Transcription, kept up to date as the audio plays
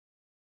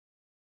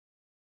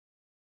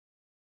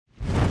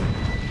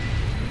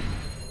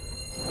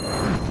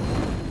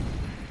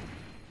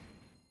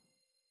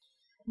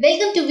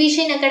Welcome to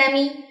Vision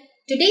Academy.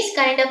 Today's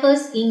current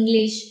affairs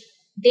English.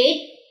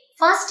 Date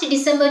 1st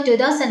December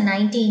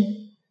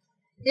 2019.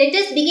 Let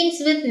us begin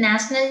with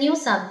national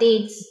news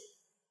updates.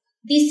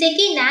 The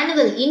second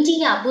annual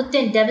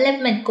India-Bhutan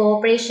Development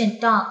Cooperation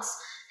talks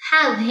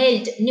have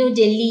held New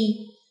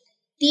Delhi.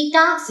 The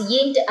talks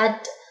aimed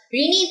at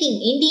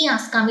renewing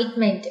India's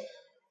commitment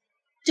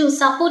to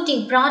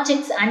supporting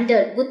projects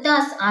under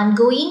Bhutan's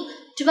ongoing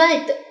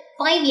 12th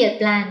five-year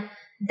plan,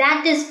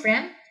 that is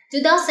from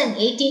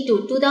 2018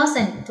 to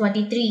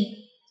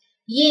 2023.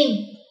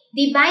 Aim.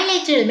 The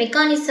bilateral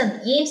mechanism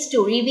aims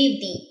to review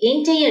the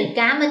entire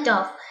gamut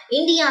of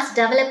India's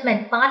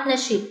development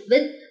partnership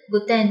with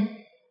Bhutan.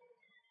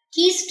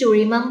 Keys to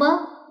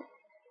remember.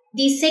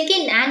 The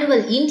second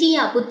annual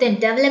India-Bhutan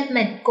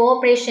Development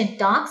Cooperation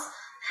talks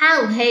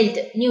have held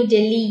New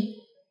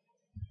Delhi.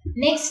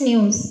 Next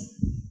news.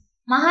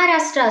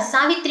 Maharashtra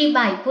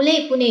Savitribai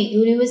Phule Pune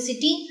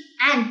University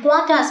and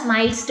Quatas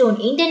Milestone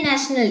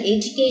International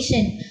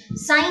Education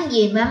signed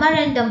a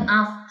memorandum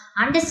of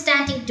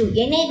understanding to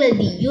enable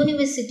the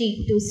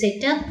university to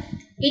set up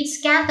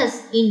its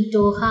campus in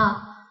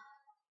Doha.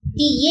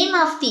 The aim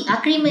of the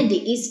agreement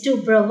is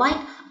to provide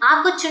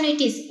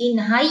opportunities in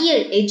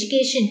higher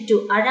education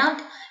to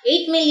around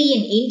 8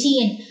 million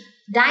Indian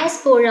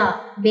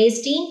diaspora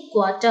based in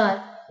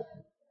Qatar.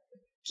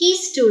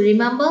 Keys to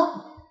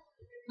remember.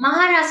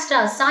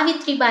 Maharashtra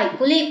Savitribai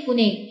Phule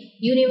Pune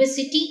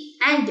University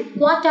and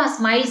Quatas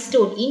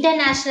Milestone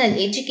International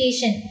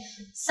Education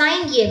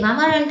signed a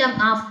memorandum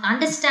of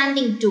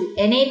understanding to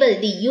enable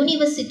the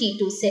university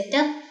to set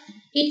up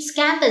its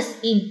campus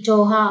in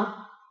Doha.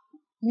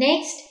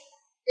 Next,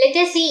 let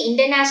us see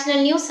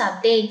international news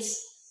updates.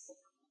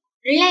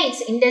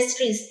 Reliance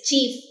Industries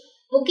chief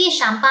Mukesh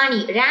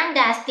Ambani ranked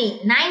as the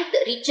 9th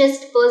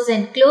richest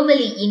person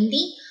globally in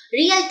the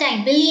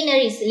real-time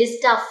billionaires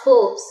list of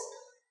Forbes.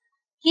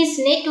 His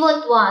net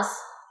worth was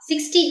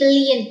 $60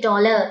 billion.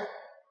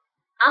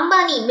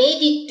 Ambani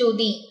made it to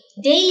the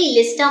daily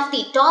list of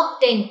the top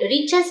 10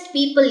 richest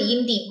people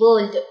in the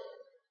world.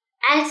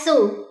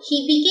 Also,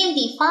 he became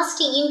the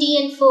first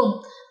Indian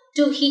firm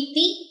to hit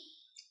the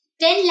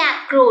 10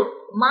 lakh crore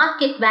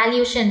market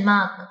valuation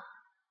mark.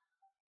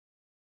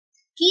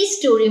 Keys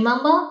to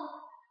remember.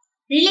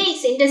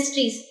 Reliance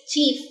Industries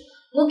chief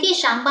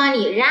Mukesh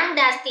Ambani ranked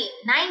as the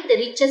 9th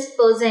richest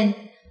person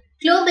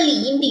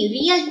globally in the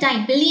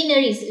real-time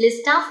billionaires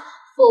list of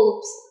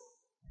Forbes.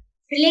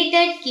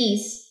 Related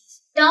keys.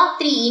 Top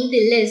 3 in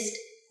the list.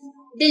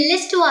 The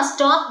list was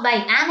topped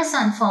by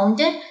Amazon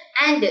founder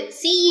and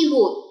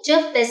CEO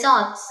Jeff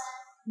Bezos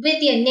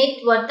with a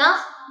net worth of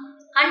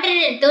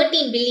 $113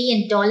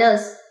 billion.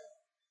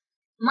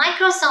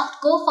 Microsoft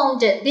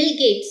co-founder Bill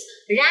Gates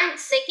ranked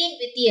second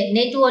with a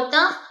net worth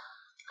of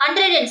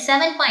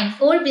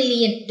 $107.4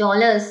 billion.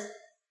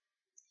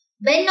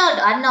 Bernard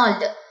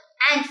Arnault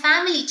and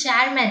family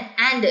chairman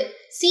and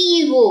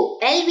CEO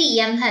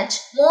LVMH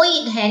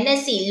Moet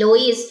Hennessy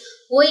Louis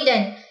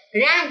Vuitton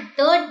ranked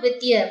third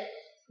with a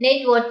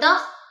net worth of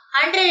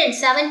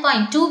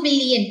 $107.2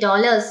 billion.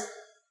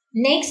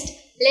 Next,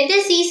 let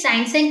us see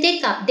science and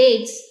tech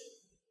updates.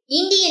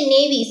 Indian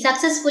Navy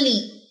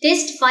successfully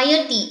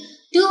test-fired the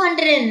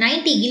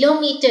 290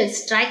 km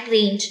strike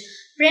range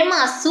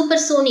FREMA's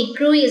supersonic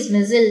cruise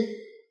missile.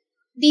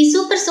 The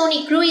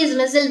supersonic cruise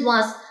missile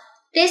was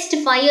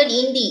test-fired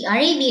in the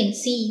Arabian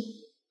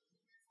Sea.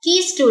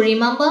 Keys to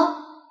remember.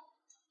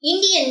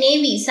 Indian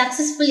Navy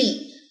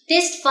successfully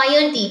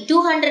test-fired the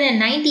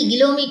 290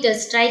 km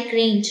strike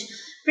range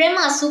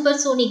FREMA's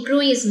supersonic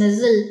cruise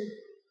missile.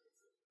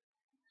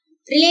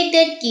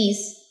 Related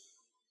keys.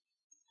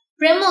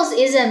 FREMOS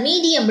is a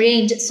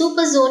medium-range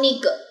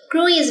supersonic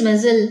cruise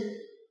missile.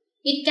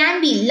 It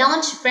can be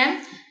launched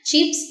from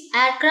ships,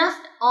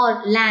 aircraft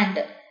or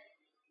land.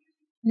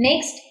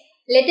 Next,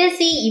 let us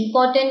see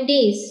important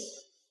days.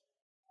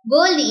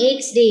 World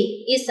AIDS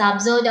Day is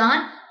observed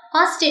on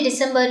 1st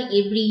December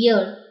every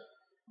year.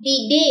 The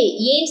day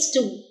aims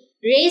to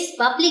raise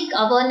public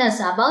awareness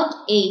about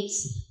AIDS.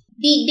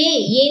 The day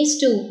aims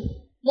to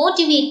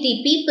motivate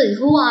the people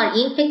who are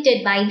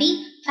infected by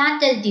the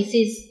fatal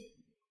disease.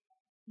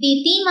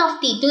 The theme of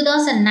the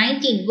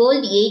 2019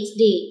 World AIDS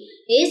Day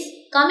is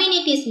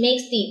Communities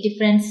Makes the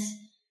Difference.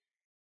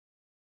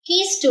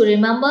 Keys to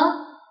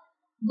remember.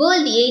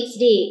 World AIDS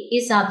Day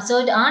is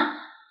observed on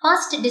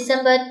 1st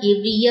December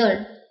every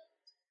year.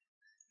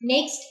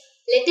 Next,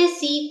 let us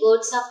see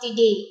words of the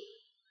day.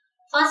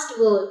 First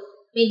word,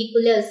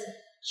 meticulous,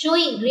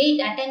 showing great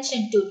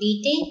attention to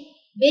detail,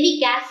 very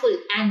careful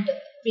and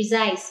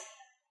precise.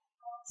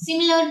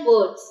 Similar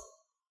words,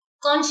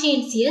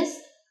 conscientious,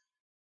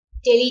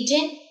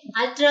 diligent,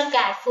 ultra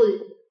careful.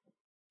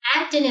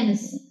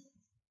 Antonyms,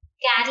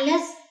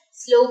 careless,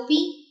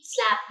 sloppy,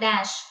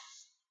 slapdash.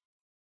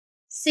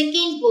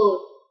 Second word,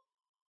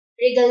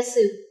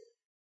 repulsive,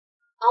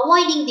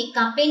 avoiding the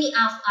company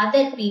of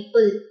other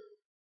people.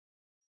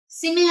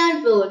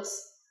 Similar words,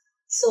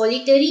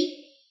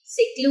 solitary,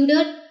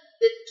 secluded,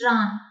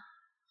 withdrawn.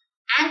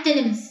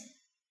 Antonyms,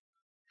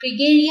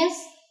 gregarious,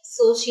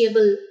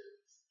 sociable.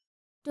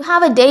 To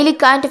have a daily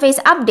current affairs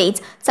updates,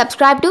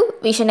 subscribe to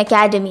Vision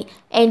Academy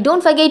and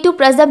don't forget to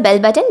press the bell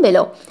button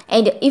below.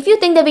 And if you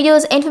think the video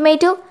is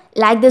informative,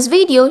 like this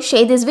video,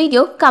 share this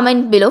video,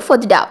 comment below for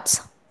the doubts.